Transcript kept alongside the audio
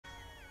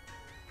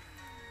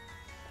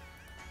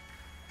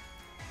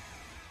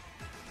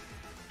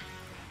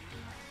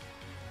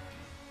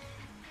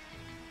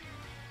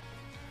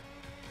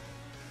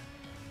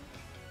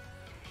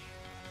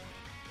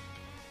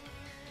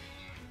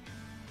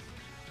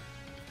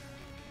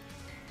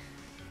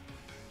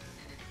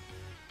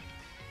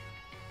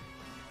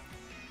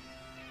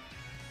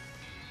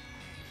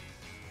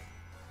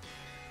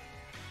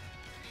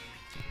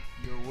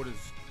What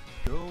is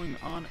going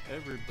on,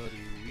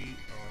 everybody? We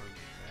are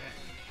back.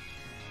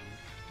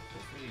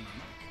 Hopefully my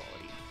mic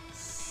quality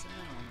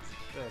sounds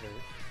better.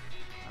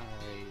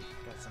 I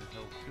got some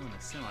help doing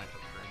a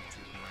semi-upgrade to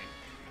the mic.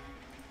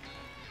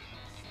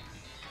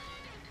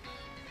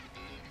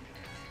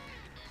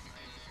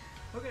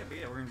 Okay, but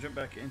yeah, we're gonna jump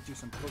back into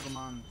some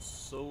Pokemon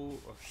Soul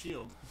or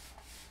Shield,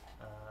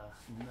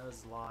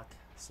 Nuzlocke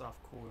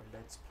softcore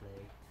Let's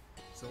Play.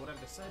 So what I've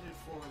decided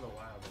for the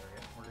wild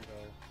area, we're gonna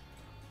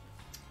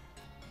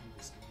do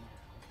this now,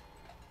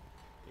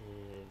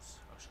 is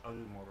I'll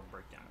do more of a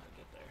breakdown when I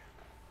get there.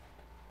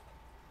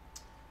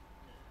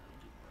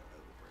 I'll do more of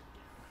a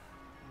breakdown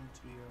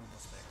once we are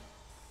almost there.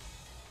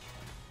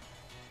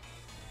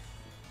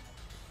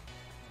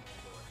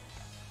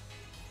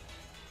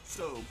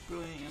 So,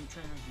 Brilliant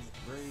Trainer who's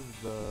brave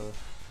the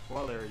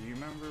wild area. Do you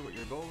remember what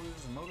your goal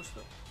is in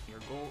Motostoke? Your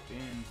goal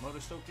in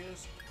Motostoke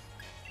is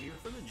here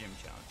for the gym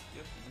challenge.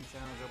 Yep, the gym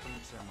challenge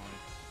opening ceremony.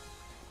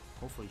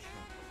 Hopefully she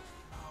won't.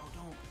 Oh,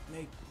 don't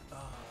make.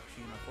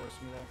 She gonna force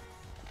me there.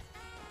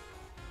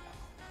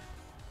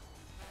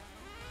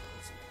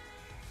 Let's see.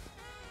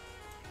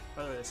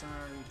 By the way, the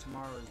ceremony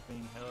tomorrow is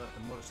being held at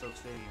the Motostoke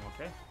Stadium.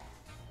 Okay.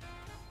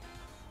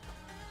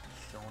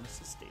 Showing us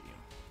the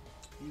stadium.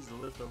 Use the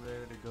lift over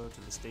there to go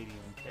to the stadium.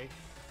 Okay.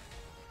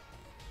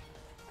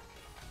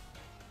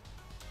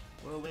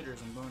 Well, later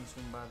I'm going to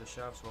swing by the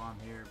shops while I'm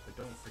here, but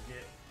don't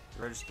forget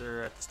to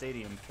register at the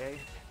stadium, K.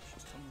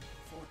 She's told me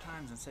 4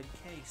 times and said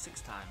K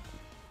 6 times.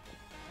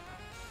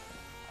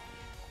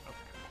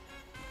 Okay.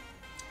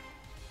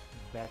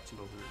 Back to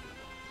what we were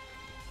doing.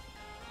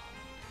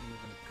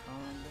 Moving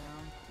calm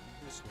down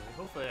this way.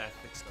 Hopefully I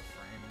fixed the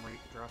frame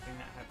rate dropping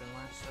that happened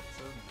last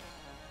episode.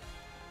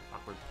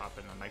 Awkward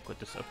popping the mic with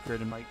this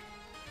upgraded mic.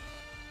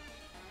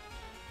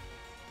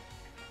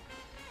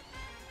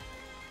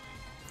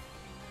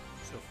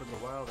 So for the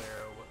wild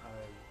arrow, what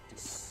I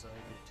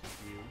decided to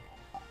do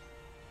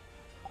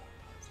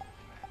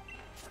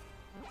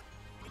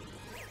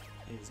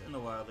is in the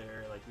wild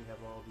area, like we have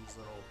all these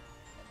little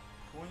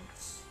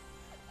points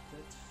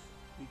that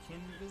we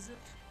can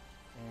visit,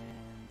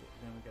 and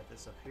then we got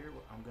this up here.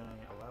 What I'm going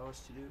to allow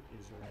us to do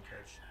is we're going to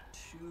catch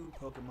 2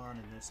 Pokemon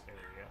in this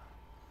area,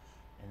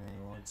 and then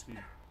once we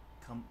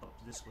come up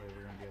this way,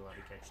 we're going to be allowed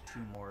to catch 2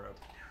 more up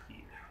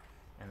here,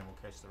 and then we'll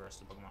catch the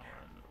rest of the Pokemon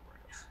around the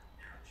rails.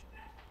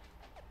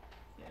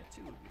 Yeah,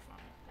 2 would be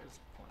fine. There's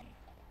plenty.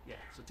 Yeah,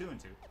 so 2 and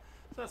 2.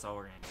 So that's all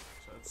we're gonna do.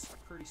 So it's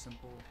pretty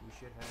simple. We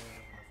should have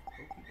enough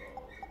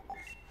Pokeballs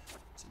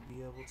to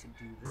be able to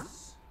do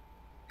this.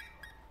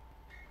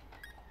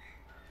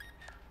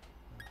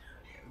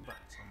 Yeah, we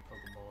bought some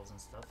Pokeballs and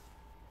stuff.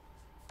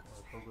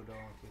 Or a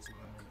Pokédoll in case we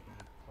run into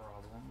any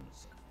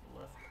problems.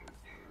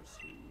 Leftovers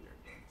who we are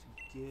going to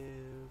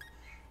give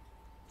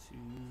to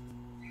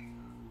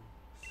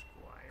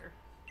Squire.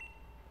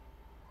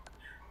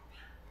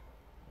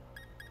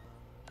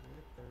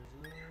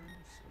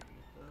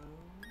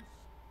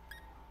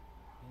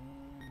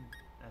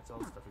 That's all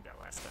the stuff we got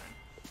last time.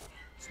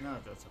 So none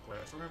of those took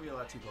last. So we're going to be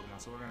allowed 2 Pokemon.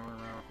 So we're going to run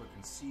around real quick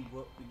and see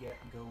what we got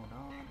going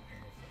on.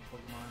 And if the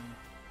Pokemon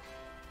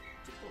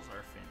tickles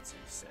our fancy,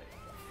 say.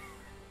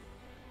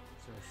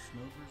 So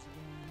Snovers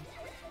again.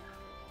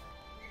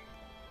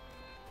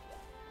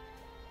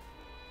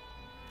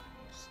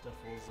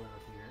 Stuffles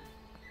over here.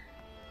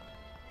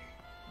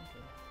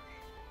 Okay.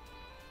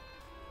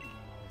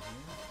 Over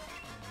here.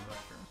 And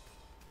Electro.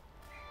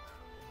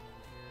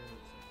 Over here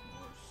looks like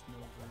more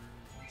Snovers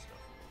and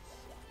Stuffles.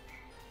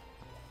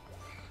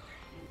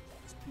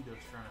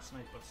 Pedo's trying to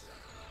snipe us.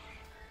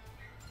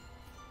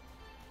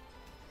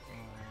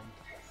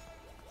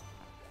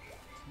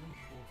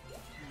 Temple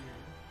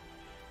here.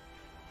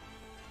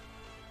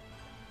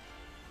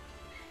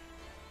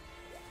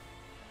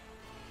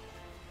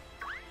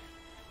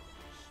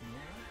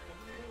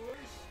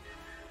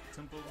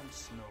 Temple and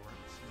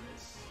Snowrunts in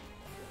this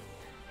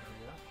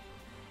area.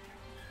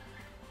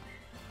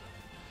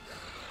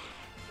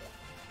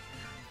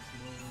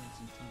 Snowrunts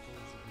and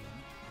temples again.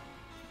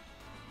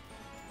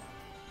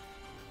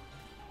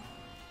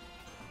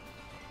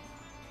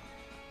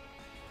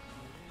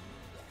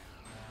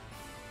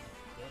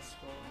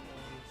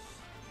 Skulls,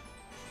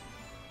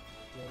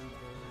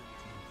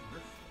 Delibirds, and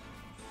Griffins.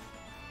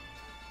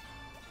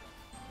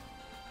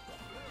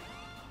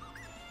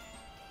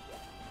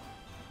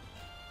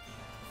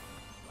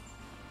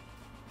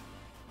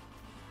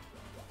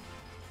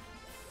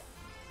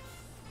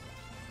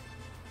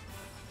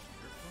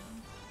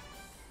 Griffins,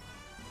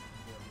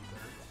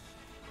 Delibirds,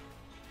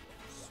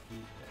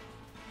 Speedhead.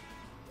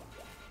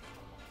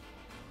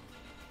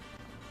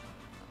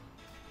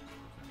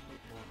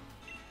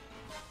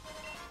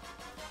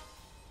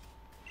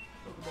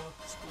 Pokeball,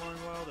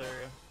 exploring wild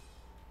area.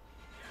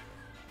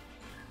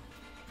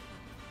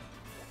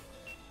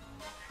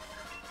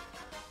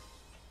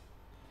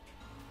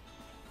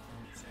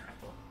 And it's an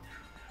apple.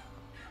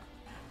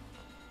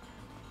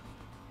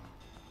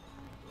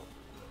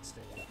 Let's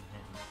stay away from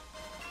him.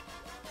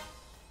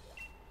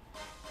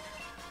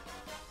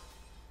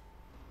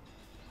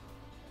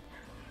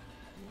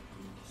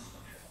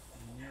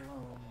 Leave me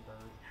alone.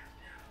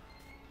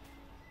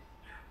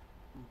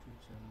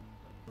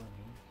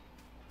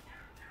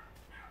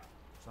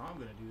 So all I'm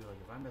gonna do,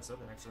 like, if I mess up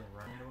and accidentally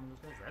run into one of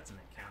those guys, that's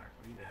an encounter.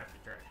 We either have to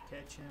try to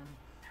catch him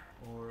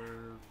or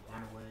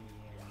run away and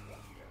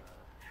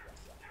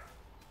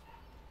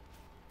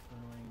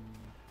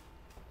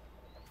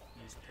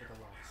just take a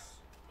loss.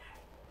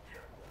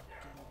 Get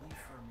away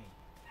from me.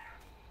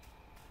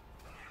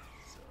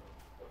 So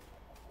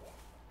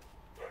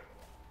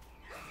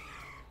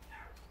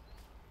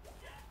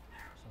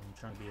I'm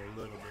trying to be a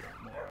little bit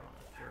more on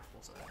the careful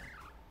side,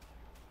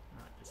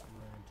 not just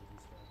run into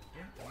these guys.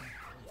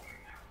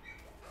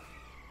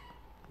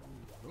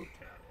 Ooh,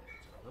 tags.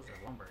 Oh, those are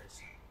lumbers.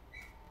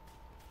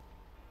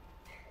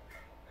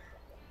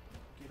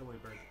 Get away,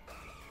 bird.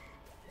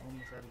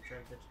 Almost had to try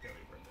to catch a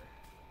jelly bird there.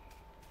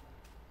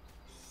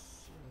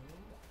 So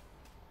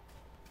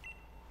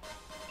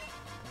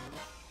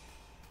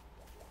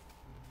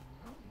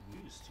I don't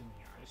use too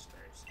many ice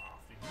types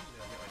often. Usually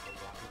I'll get like a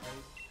water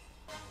type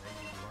and then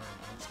you learn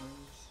ice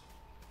moves.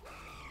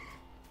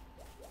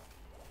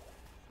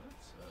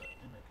 So that's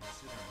in the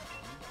considering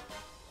for me.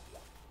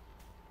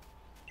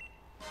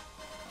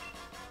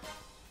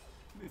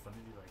 It'd be fun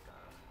to do like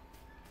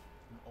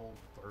an old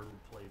bird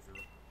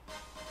playthrough.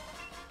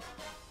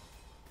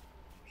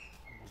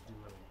 Just do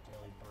like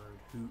jelly bird,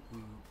 hoot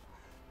hoot,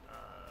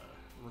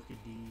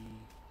 Rookidee.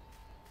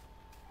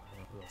 I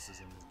don't know who else is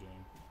in this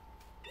game.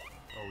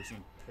 Oh, we've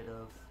seen Pit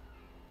of.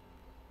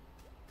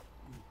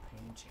 Ooh,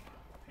 Panchan.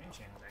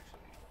 Panchan is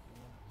actually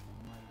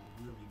one might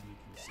really be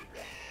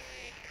considered.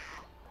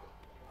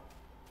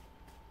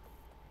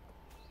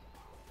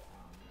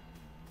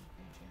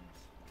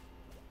 Panchans.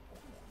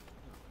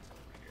 What's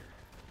over here?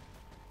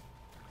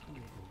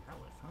 Ooh,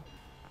 Rowlet, huh?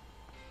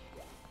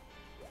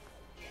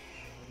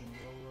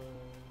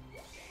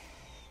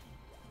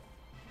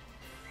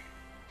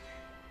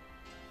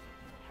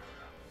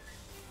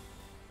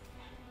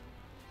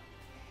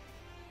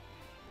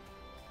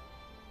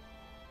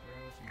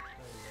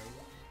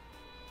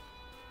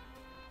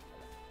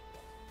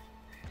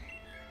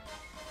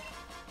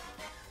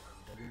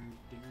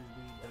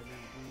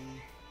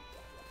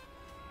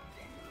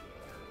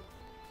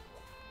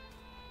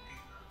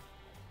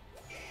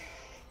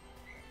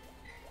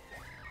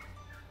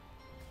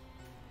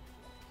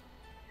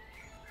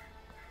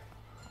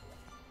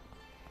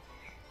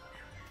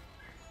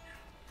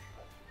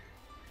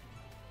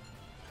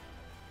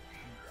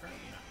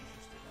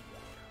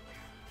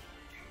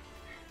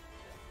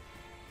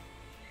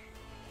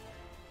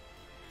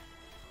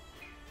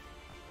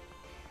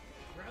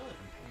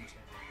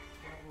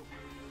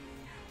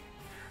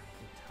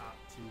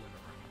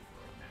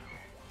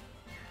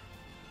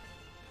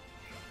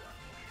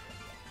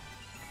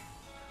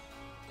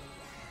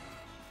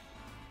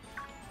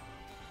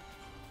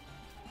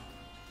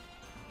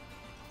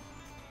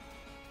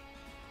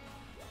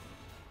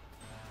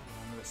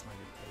 This might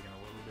be taking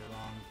a little bit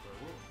long, but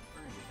we're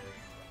going to get there.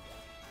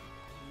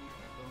 We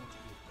are going to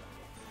get that.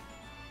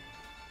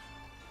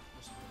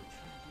 Just really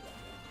trying to get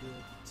a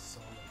good,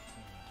 solid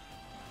team.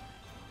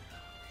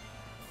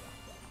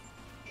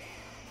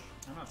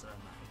 I'm not saying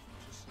I'm not.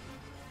 It's just,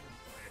 like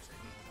I said,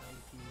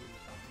 I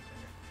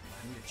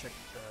need to check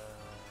the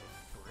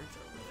bridge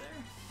over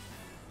there.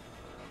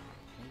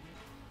 Maybe.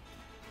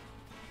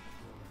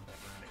 We'll run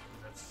back around it,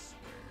 because that's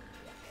where.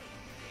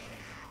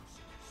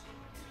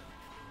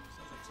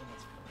 Sounds like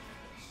someone's coming at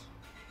us.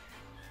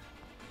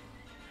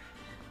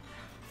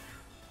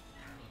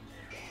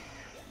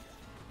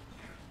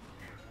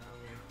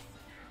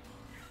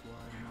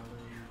 Fly my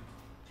way.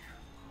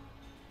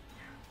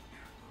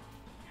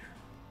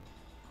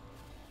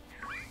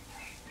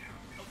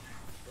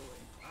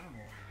 I don't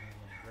know why I ran in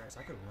the grass. I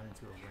could have run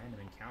into a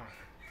random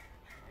encounter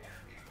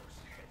and be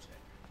forced to catch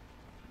it.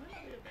 Might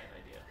not be a bad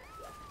idea.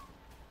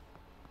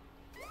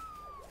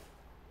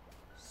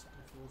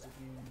 Stifles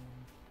again.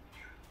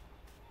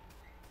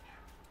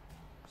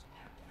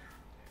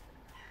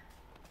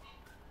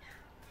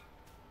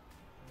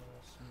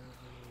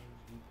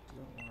 We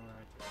don't want to run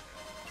into that.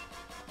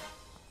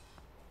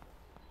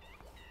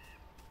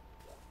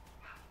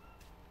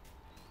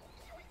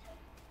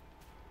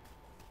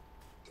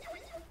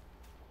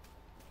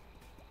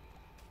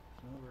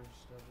 Snover,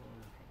 Stubble,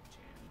 and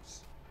Panchans.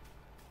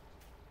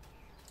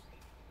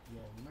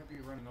 Yeah, we might be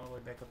running all the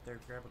way back up there,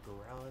 grab a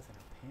Growlithe and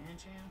a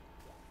Panchan.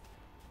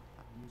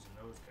 I'm using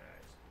those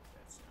guys.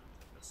 That sounds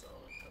like a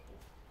solid couple.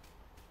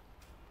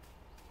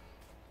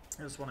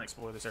 I just want to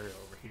explore this area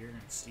over here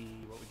and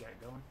see what we got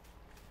going.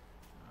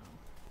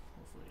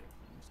 Hopefully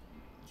everything's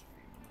on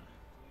stream.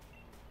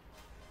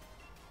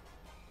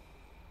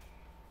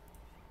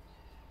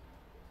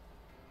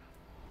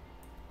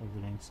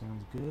 Everything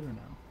sounds good or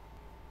no?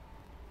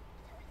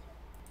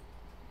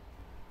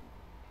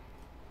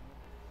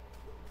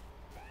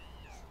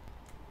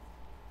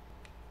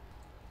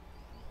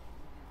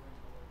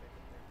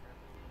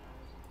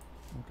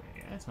 Okay,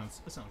 yeah, that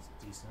sounds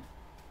decent.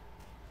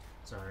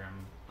 Sorry,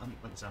 I'm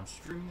like I said, I'm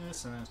streaming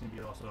this and then it's gonna be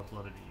also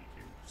uploaded to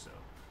YouTube, so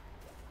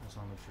I just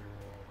want to make sure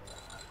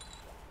that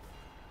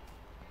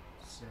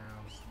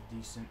sounds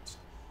decent.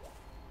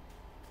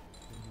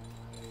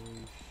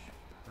 Nice,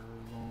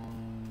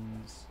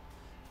 Purloins,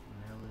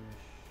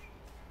 Mellish,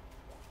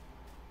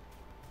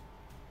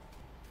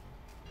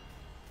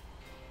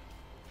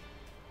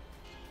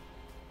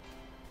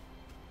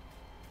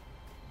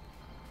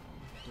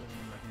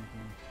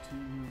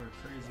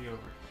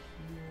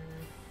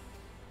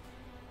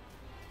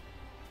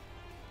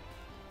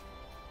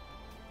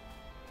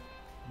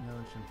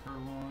 some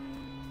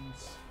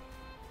purloins.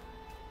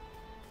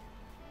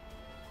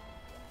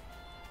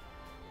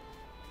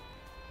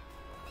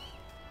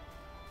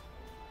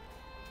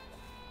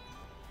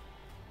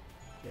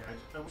 Yeah,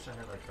 I wish I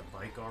had like a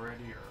bike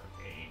already or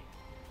a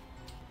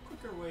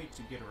quicker way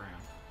to get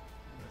around.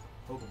 There's a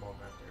Pokeball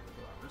back there, but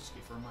do I risk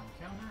it for my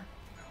encounter?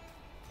 No.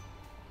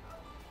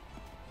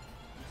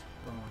 This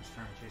purloin's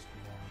trying to chase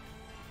me down.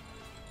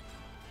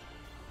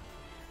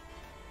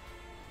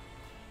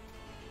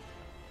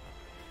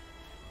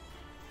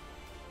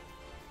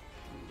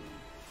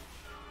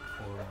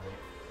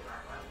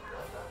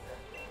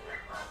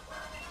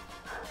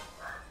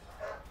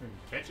 If we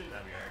catch it,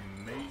 that'd be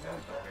amazing,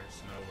 but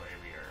there's no way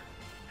we are.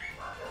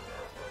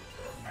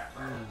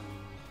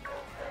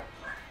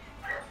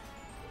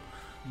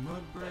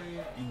 Mudbray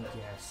and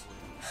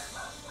Gasly's.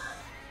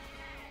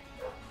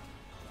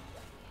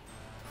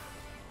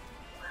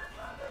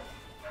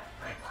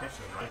 I catch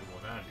a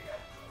likeable, that'd be.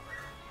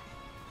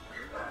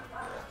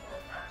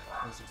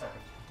 This looks like a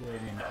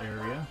dead end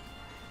area.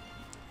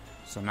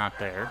 So not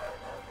there.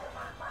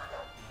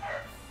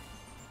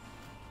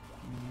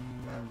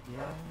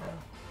 Yeah.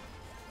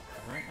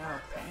 Right now,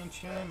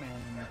 Pancham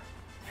and.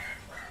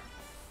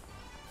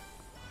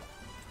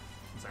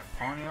 Is that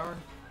Pawnyard?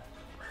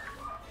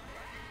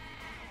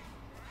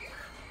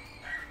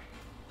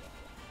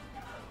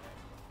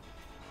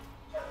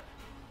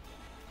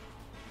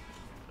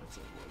 Let's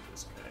avoid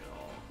this guy at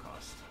all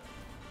costs.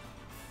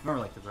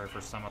 Remember, like the very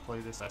first time I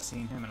played this, I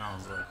seen him and I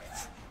was like,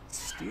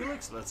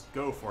 Steelix, let's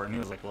go for it. And he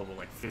was like level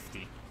like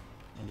 50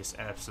 and just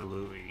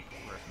absolutely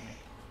wrecked me.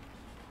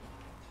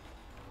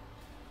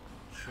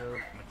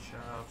 Choke,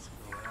 Machops,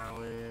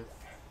 Growlithe.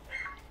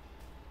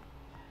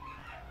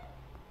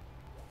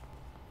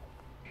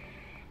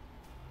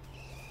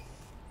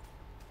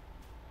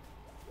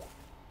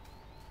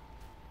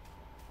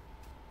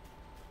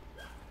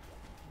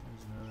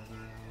 There's another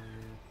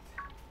Growlithe.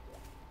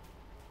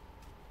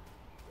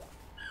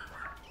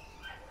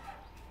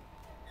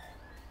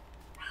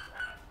 I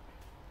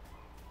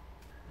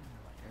don't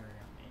know what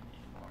area I'm in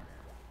anymore.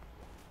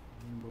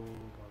 Nimble,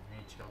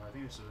 Volcano. I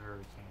think this is where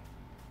we came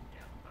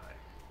down by.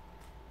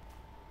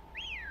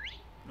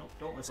 Nope,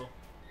 don't whistle.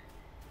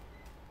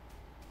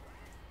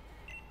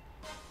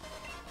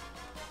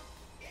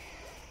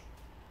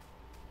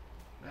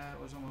 That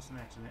was almost an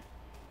accident.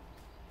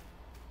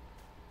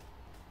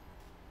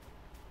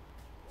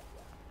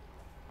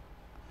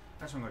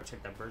 Actually, I'm going to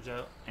check that bridge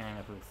out, and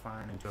if we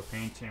find into a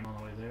Pancham on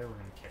the way there, we're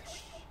going to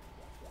catch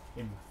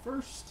him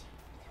first.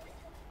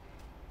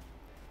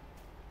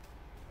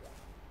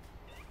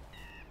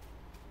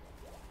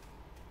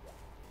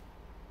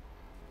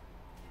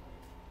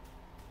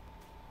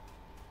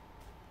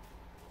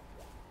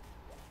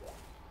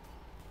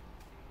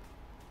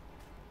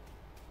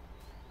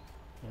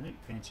 I think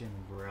Pancham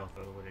and Growlithe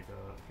are the way to go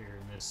out here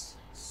in this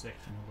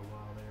section of the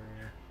wild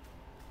area.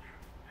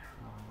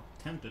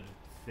 Tempted to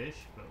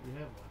fish, but we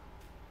have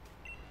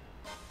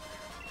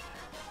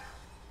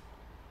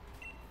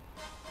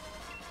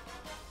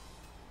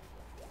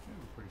a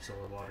pretty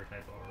solid water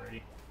type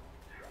already.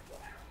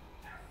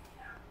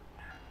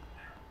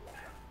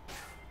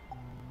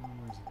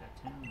 Where's it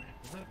at? 10 map.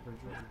 Is that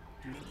bridge over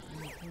do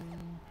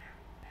anything?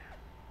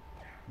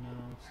 No,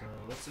 so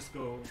let's just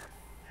go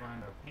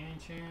find our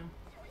Pancham.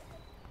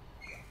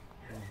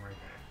 Boom, right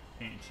there.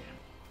 Pancham.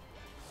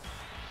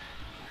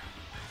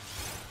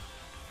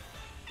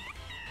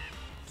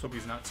 Let's hope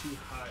he's not too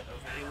high of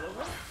a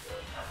level.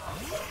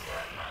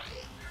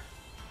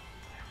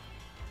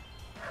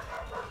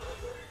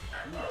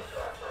 Ooh,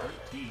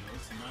 13. I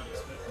was not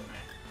expecting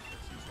that.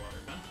 Let's use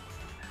water gun.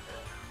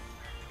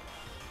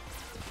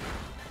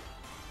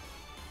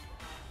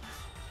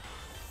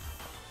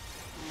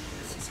 Ooh,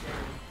 this is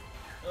scary.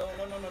 Oh,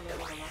 no, no, no, no, no, no,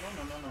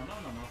 no, no, no, no,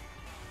 no, no.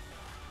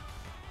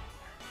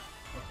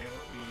 Okay,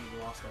 well, we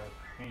lost our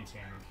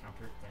Pancham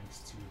encounter thanks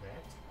to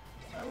that.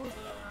 That was a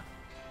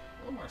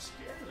little more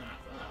scary than I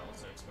thought. I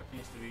wasn't expecting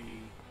us to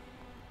be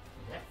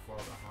that far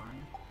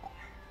behind.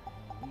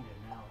 We need to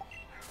now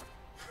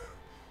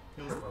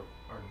kill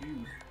our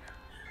dude.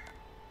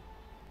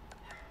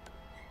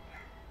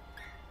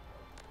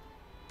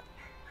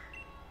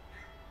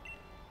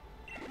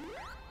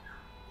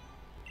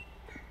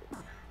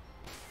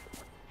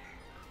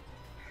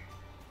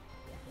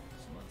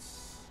 So let's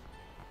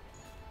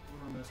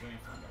run this way and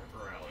find our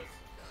Growlithe.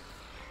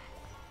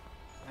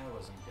 That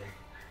wasn't good.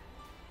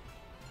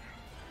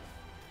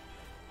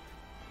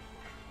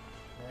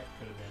 That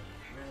could have been a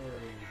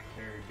very,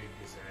 very big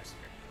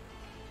disaster.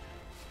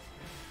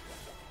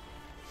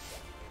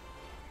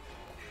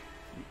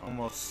 We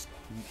almost,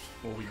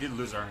 well, we did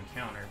lose our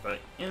encounter, but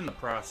in the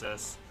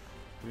process,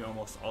 we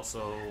almost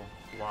also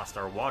lost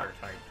our water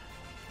type.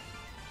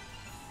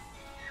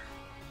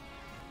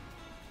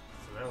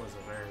 So that was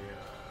a very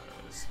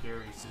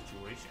scary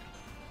situation.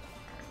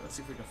 Alright, let's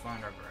see if we can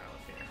find our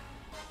Growlithe here.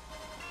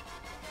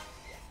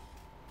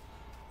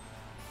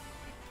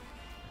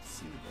 Let's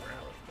see the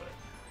Growlithe, but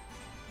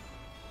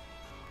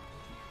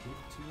get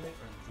to it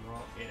or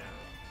draw it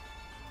out.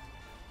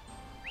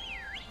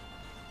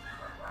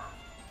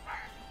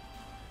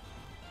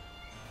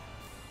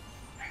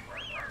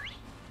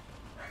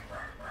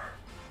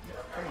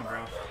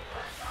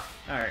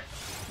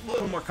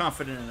 more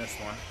confident in this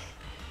one.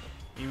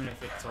 Even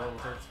if it's level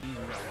 13, we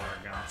got water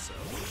gun, so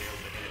we'll be able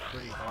to hit it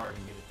pretty hard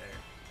and get it there.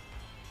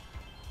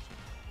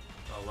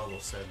 Oh, level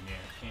 7, yeah,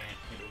 can't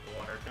hit it with the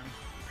water gun.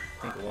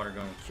 I think the water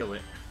gun will kill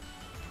it.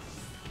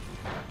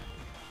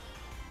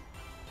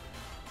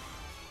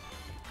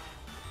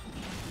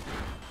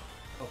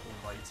 Couple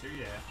lights here,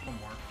 yeah. One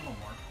more.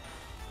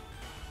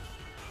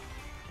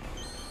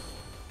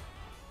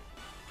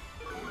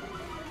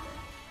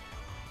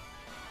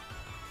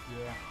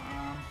 Yeah,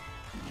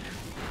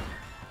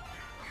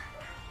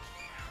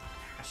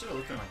 I should have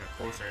looked in like a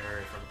closer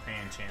area for the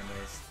Pancham,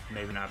 but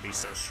maybe not be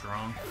so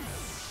strong.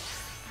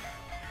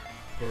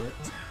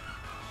 But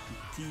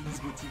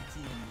tease with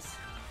tease.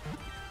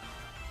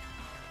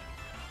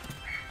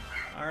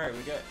 Alright,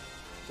 we got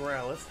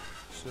Growlithe,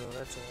 so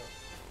that's a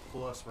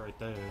plus right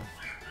there.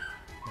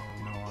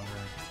 Oh, no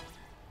longer.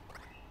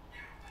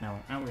 Now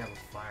we have a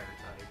fire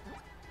type.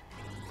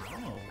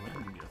 Oh, we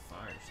didn't get a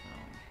fire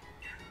stone.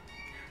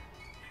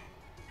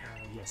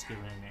 Yes, give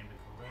it a name to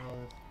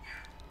Growlithe.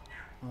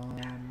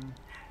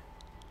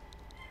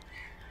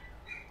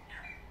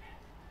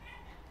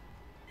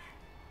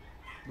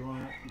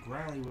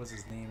 Growly was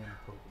his name in the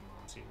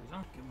Pokemon series.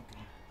 I'll give him a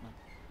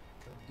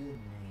good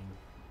name.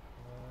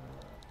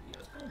 Yeah,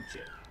 let's call him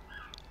Chip.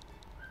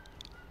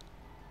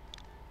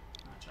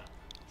 Not Chop.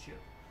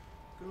 Chip.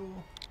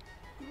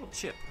 Good old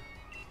Chip.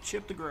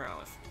 Chip the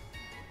Growlithe.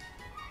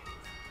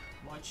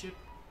 Why Chip?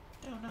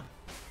 I don't know.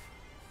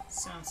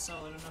 Sounds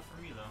solid enough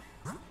for me, though.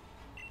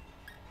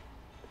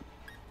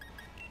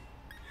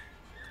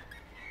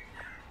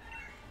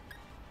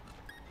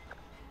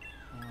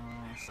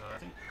 So I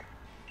think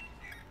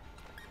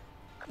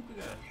we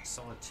got a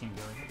solid team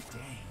going here.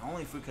 Dang,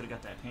 only if we could have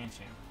got that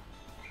Pancham.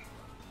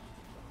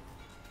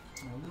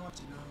 We want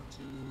to go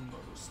to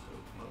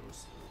Nuzlocke,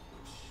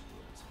 which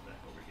is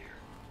back over here.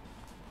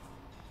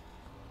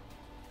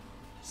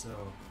 So,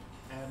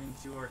 adding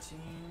to our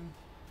team,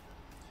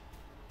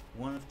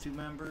 one of 2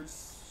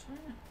 members,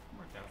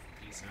 worked out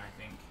decent, I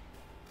think.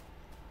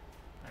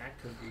 That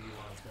could be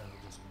what I was going to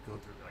just go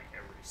through like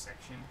every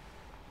section,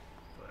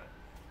 but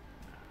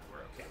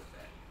we're okay with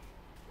that.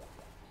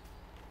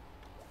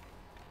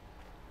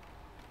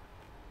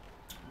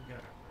 We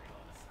got a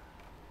Growlithe.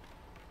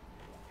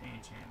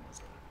 Pancham was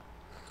a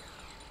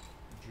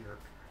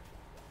jerk.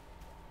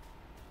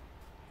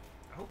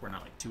 I hope we're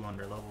not like too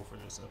under level for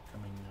this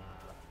upcoming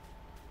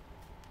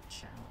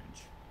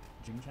challenge.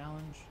 Gym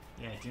challenge?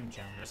 Yeah, gym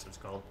challenge, that's what it's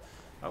called.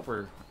 I hope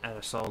we're at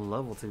a solid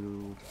level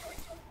to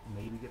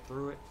maybe get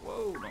through it.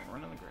 Whoa, don't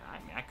run in the ground. I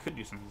mean, I could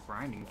do some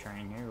grinding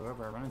training here.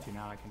 Whoever I run into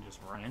now, I can just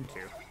run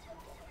into.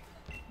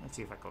 Let's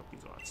see if I collect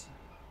these watts.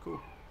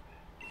 Cool.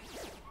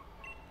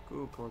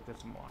 Cool, collected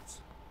some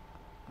watts.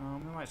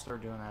 We might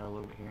start doing that a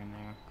little bit here and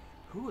there.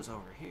 Who is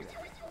over here?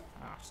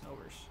 Ah,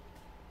 Snovers.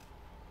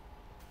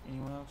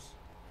 Anyone else?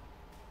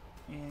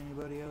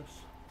 Anybody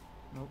else?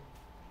 Nope.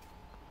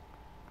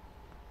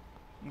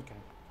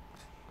 Okay.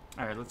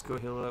 Alright, let's go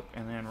heal up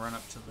and then run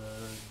up to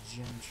the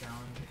gym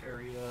challenge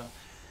area.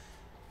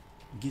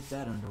 Get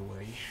that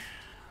underway.